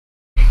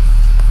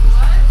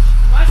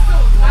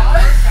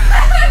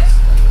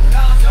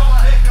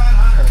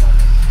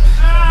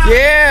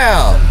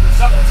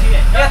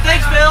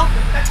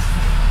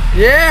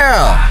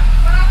Yeah.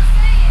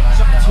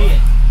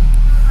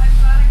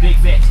 Big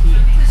fat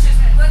tit.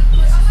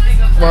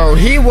 Well,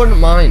 he wouldn't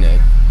mind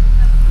it.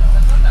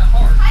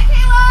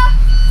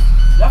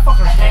 That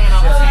fucker's hanging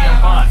on the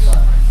damn bus.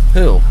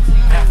 Who?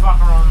 That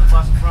fucker on the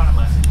bus in front of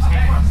us. He's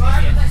hanging on the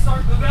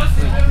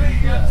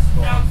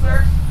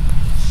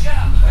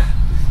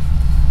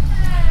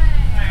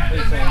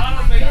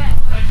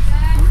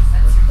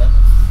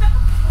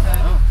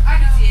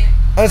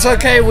It's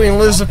okay, we can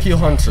lose a few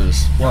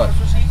hunters. What?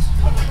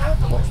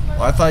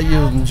 Well, I thought you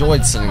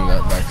enjoyed sitting in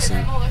that back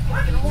seat.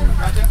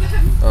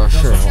 Oh,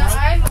 sure.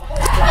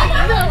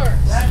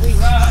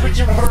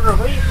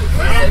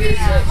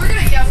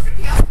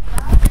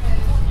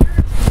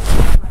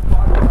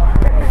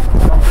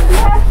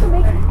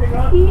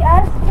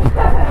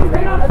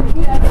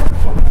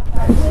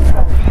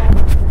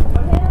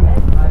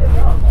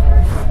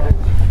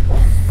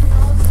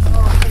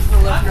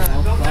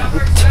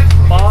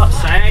 Fuck's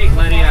sake,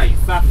 Lydia, you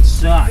fucking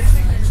suck.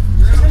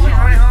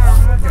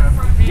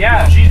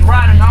 Yeah, she's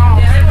riding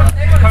home.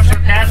 Comes her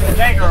dad's to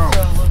take her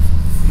home.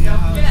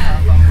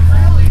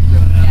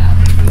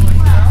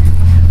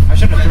 I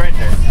should have threatened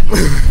her.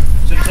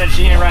 Should have said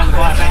she ain't riding the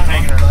bus, I ain't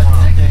taking her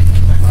home.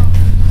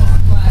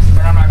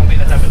 But I'm not gonna be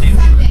that type of dude.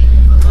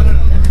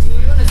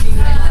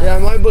 Yeah,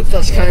 in my book,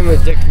 that's kind of a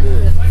dick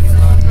move.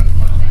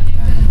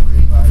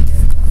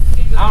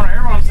 I don't know,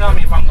 everyone's telling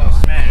me if I'm gonna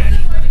smash.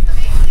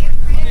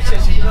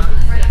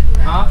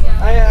 Huh?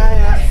 Hey,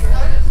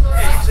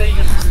 you say you're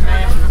gonna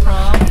smash the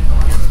prom?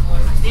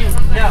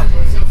 No.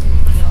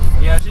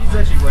 Yeah, she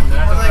said she wouldn't. I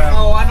was like,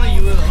 oh, I know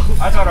you will.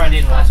 I told her I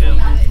didn't want to.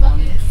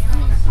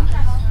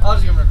 I'll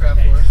just give her a crap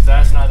for it.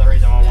 That's not the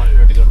reason I wanted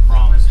her to go to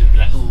prom. Is to be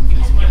like, ooh, give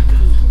me some young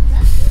food.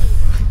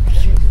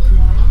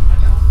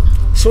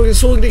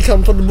 Swoogie,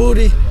 come for the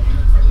booty.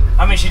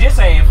 I mean, she did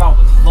say if I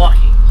was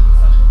lucky.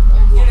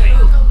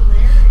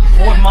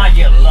 Boy, might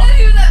get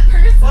lucky.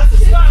 What's the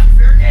spot?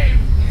 Fair game.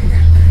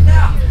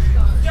 Now,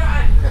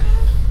 John.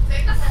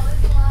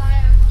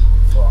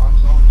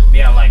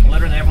 Yeah, like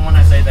literally everyone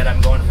I say that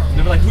I'm going to prom,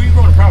 they're like, who are you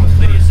going to prom with?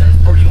 Lydia says,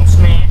 or are you going to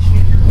smash?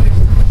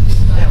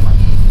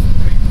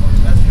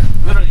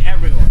 Literally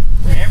everyone.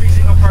 Every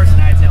single person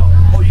I tell,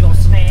 oh, you going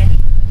to smash?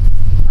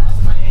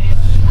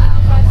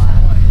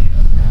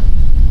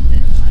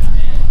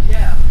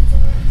 Yeah.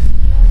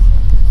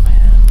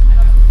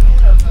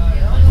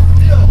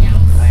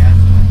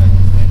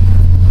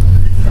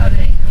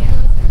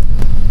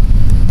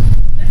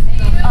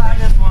 I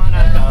just want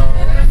to go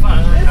to fun.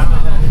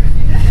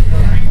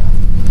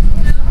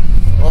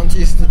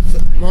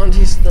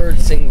 Monty's third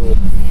single.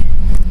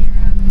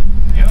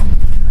 Yep.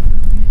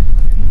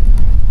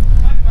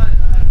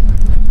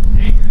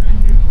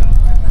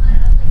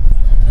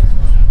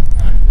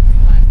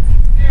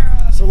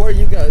 So what are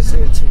you guys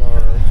doing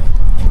tomorrow?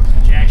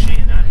 Jack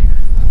shit, not here.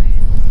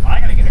 I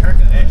gotta get a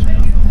haircut,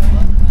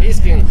 actually. He's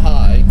getting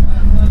high.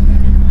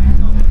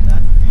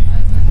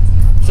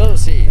 So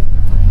is he.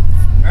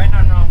 There ain't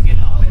nothing wrong with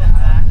getting a little bit high.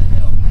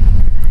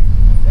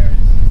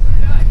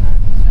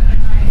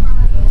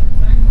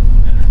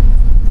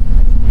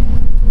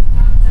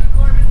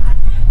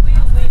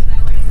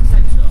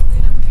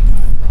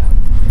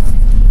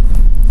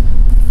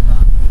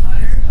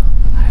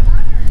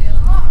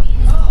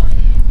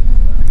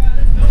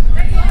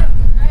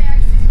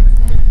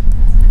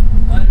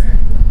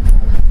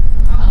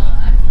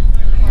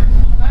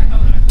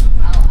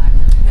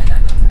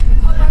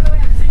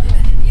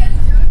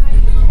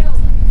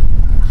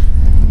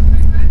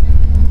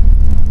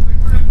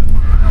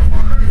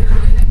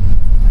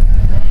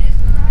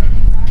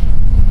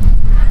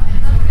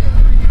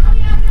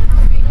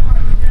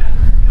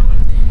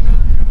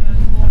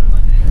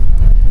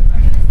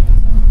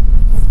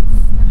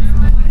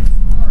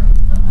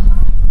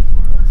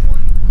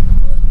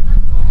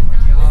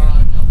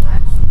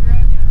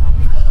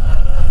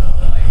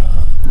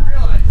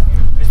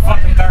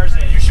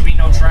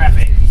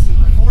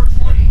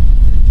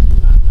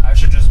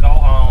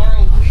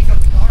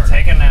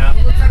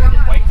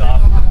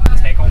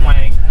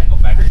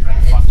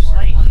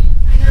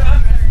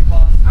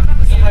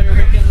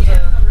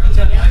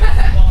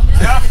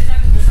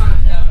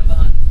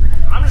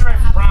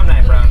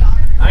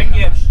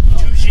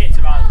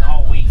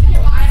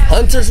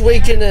 Hunter's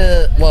weekend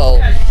is, well,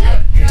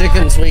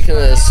 Dickens' weekend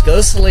is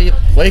go sleep,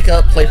 wake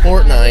up, play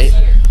Fortnite,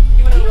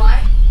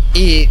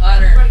 eat,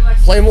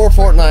 play more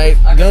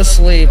Fortnite, go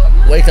sleep,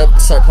 wake up,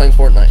 start playing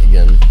Fortnite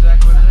again.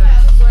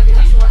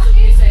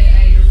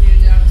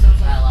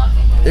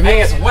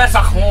 Hey, it's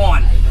Wessa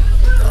Corn.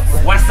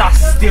 Wessa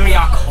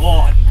Styria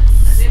Corn.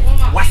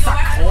 Wessa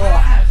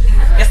Corn.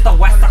 It's the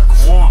Wessa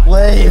Corn.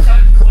 Wave.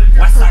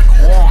 Wessa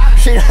Corn.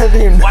 She doesn't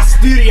even know.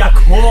 Wisteria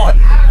Corn.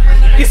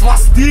 It's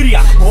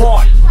Wisteria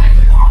Corn.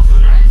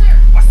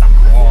 Wessa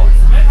Corn.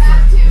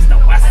 It's the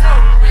Wessa.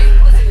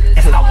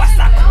 It's the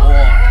Wessa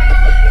Corn.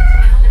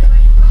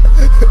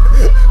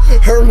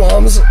 Her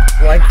mom's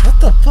like, what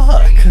the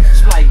fuck?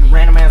 She's like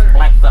random ass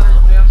black fella.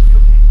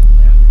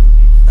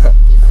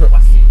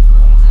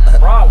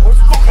 Bro, what's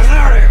fucking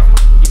out of here?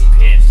 You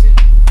pissed.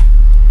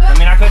 I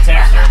mean, I could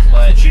text her,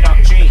 but she don't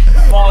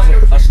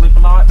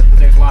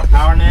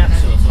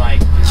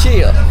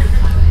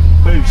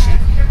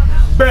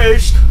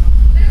beast.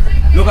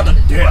 Look at the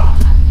deer.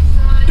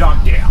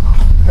 Dog deer.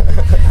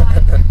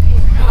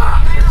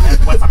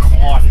 That's what's a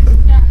corn.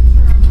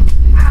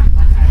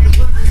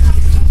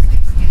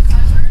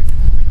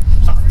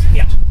 Suck a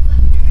tit.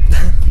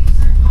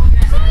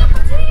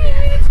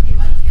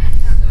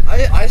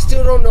 I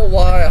still don't know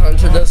why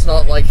Hunter does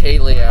not like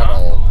Haley at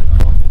all.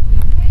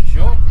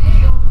 Sure.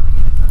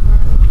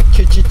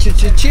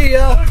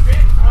 Chia.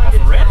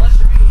 For real?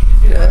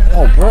 Yeah.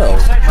 Oh, bro.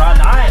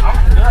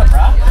 I'm good,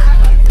 bro.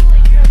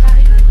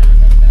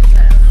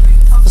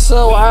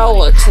 So,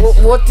 Alex,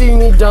 what do you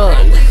need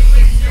done?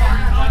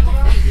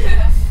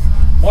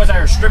 Boys out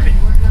here stripping.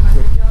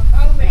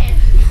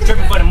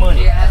 Stripping for the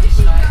money.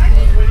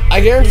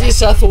 I guarantee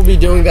Seth will be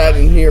doing that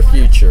in the near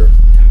future.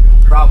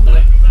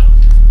 Probably.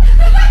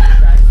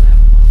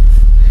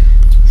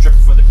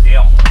 Stripping for the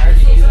deal.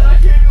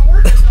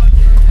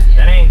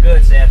 That ain't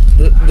good, Seth.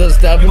 Does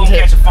Devin You're gonna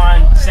take... catch a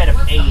fine set of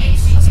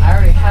AIDS. I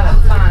already have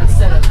a fine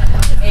set of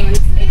AIDS,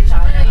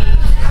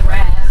 HIV,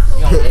 RAS.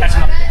 You're gonna catch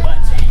them up in the butt.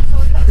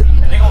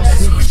 They gonna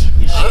squish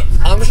your shit.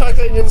 I'm shocked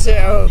they didn't say I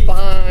have a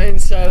fine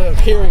set of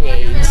hearing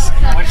aids.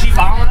 When she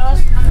following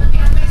us?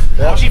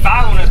 Oh, she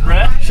following us,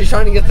 bruh. She's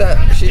trying to get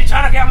that... She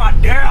trying to get my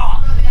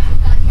girl.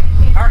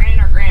 Her and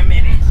her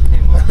grandmammy.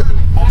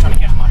 I'm trying to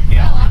catch my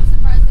girl.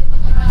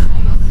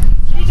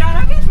 She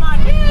trying to catch my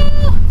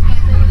girl.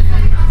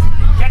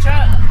 Catch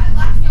up.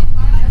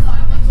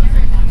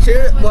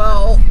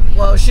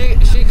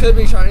 She could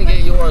be trying to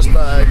get yours,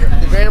 but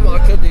the grandma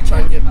could be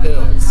trying to get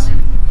Bill's.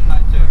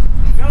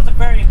 Bill's a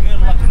very good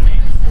looking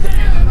man.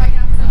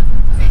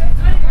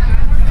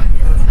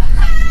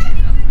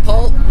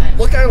 Paul,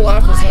 what kind of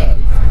laugh was that?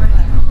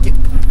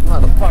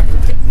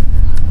 Motherfucker.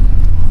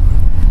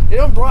 You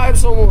don't bribe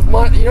someone with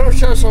money, you don't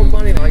show someone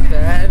money like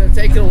that and then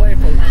take it away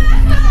from them.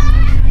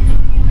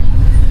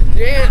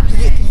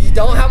 You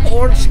don't have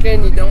orange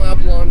skin, you don't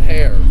have blonde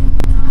hair.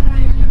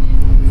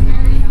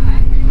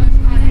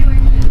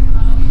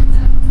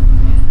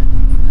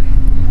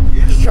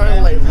 Just trying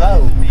to lay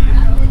low.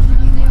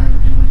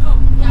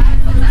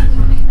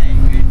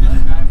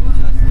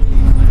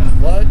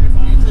 What?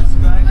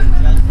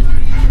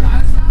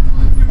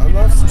 I'm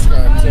not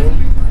subscribed to him.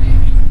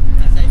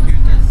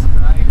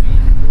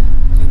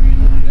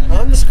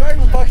 I'm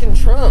describing fucking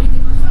Trump.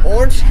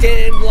 Orange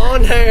skin,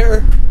 blonde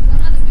hair.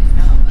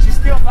 She's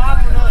still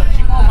following us.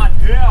 She want my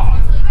girl.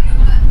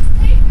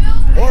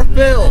 Or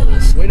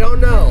Bill's. We don't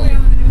know.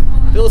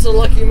 Bill's a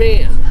lucky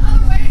man.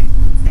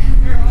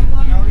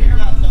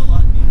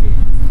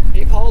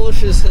 He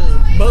polishes his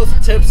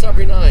both tips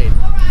every night.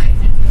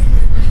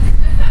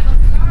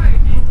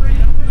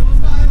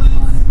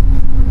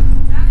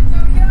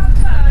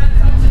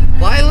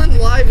 Violent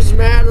lives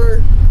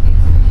matter.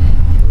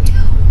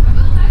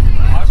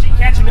 Oh, she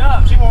catching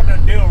up. She want to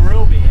do a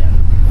real bit.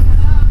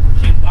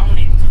 She want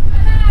it.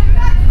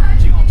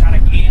 She gonna try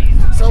to get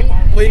it. So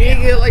we need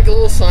to get like a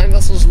little sign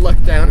that says "Look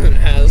down" and it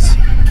has.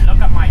 Look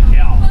at my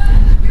girl.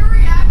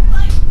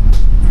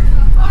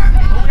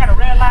 Oh, we got a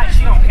red light.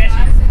 She don't catch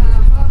it.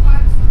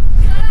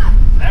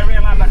 That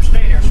red light better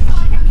stay there so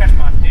she can catch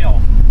my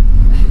deal.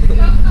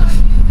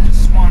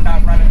 Just swan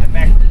dive right in the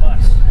back of the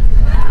bus.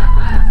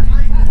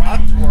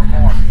 Right to her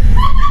car.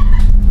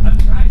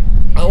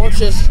 I watched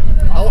this.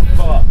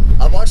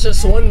 I watched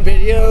this one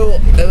video.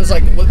 It was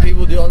like what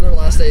people do on their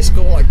last day of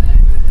school. Like,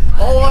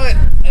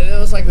 and it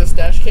was like this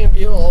dash cam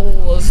view. All it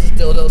was is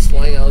dildos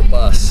flying out of the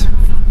bus.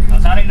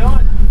 That's how they do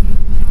it.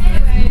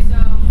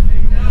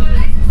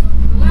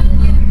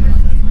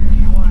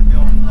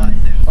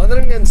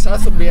 Other than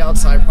Seth would be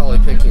outside probably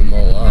picking them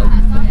all up.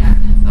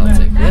 I'll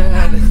take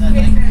that.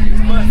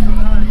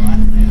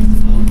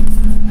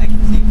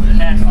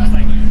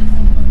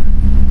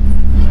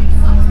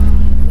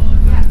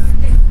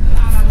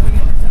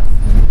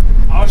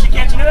 Oh, she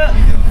catching up.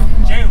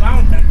 She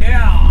wants the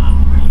girl.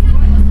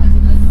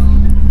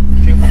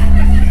 She wants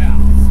the girl.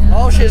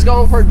 Oh, she's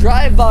going for a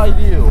drive-by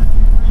view.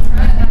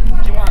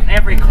 She wants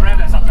every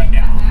crevice of the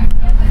girl.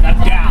 The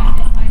girl.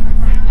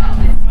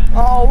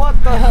 Oh,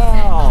 what the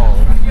hell?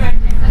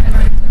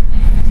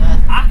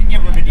 I can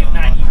give her the deal,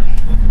 not you.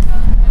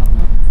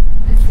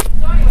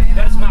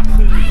 That's my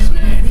police,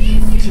 man.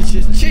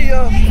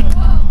 Chia.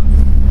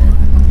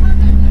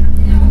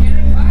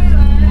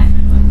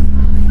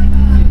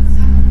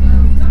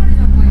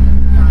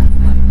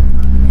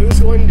 Who's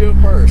going to do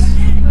it first?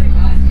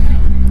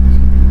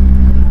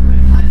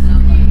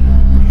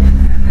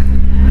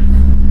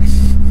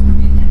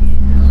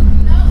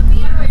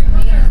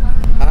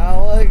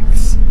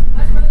 Alex.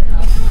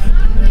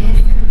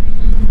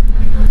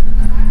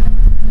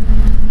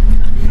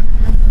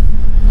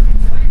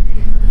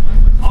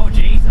 Oh,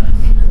 Jesus.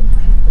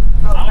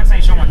 Alex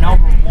ain't showing no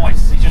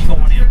remorse. He's just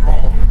going in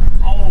raw.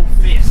 Oh,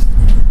 fist.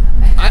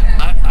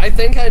 I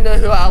think I know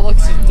who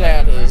Alex's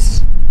dad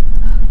is.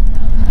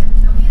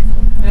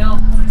 Bill.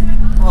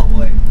 Oh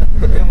wait,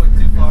 that went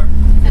too far.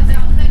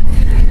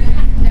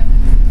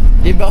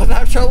 You both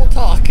have trouble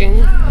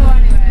talking.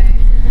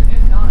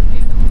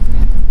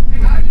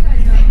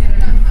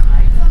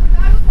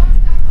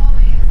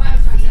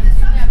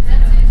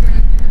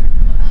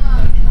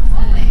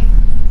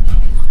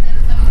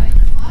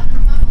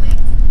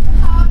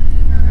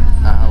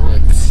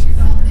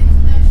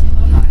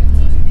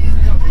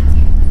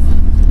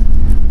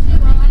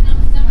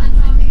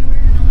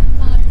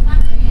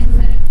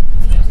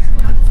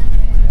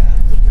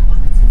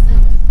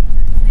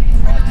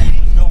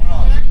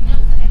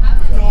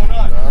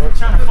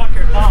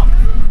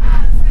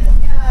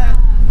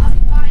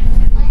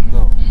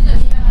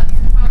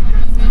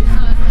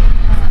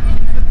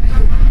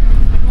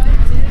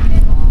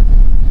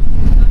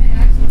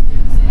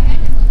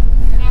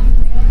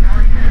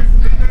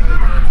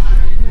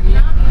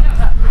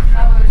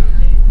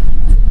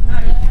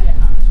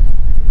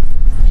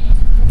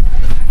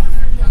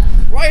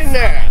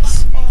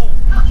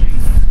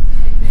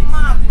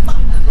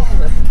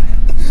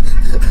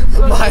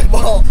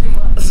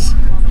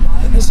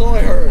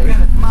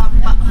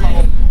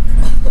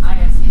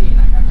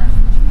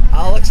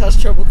 Alex has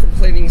trouble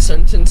completing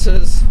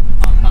sentences.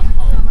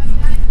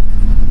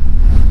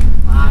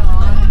 I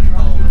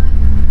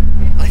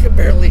can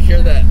barely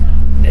hear that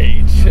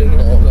H and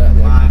all that.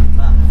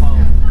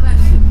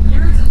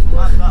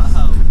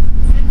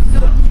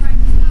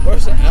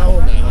 Where's the L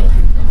now?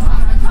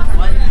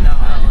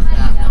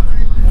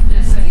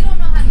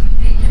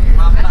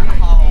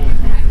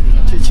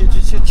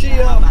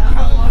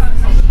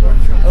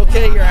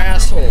 Okay, your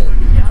asshole.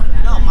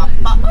 No, my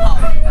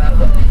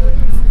butthole.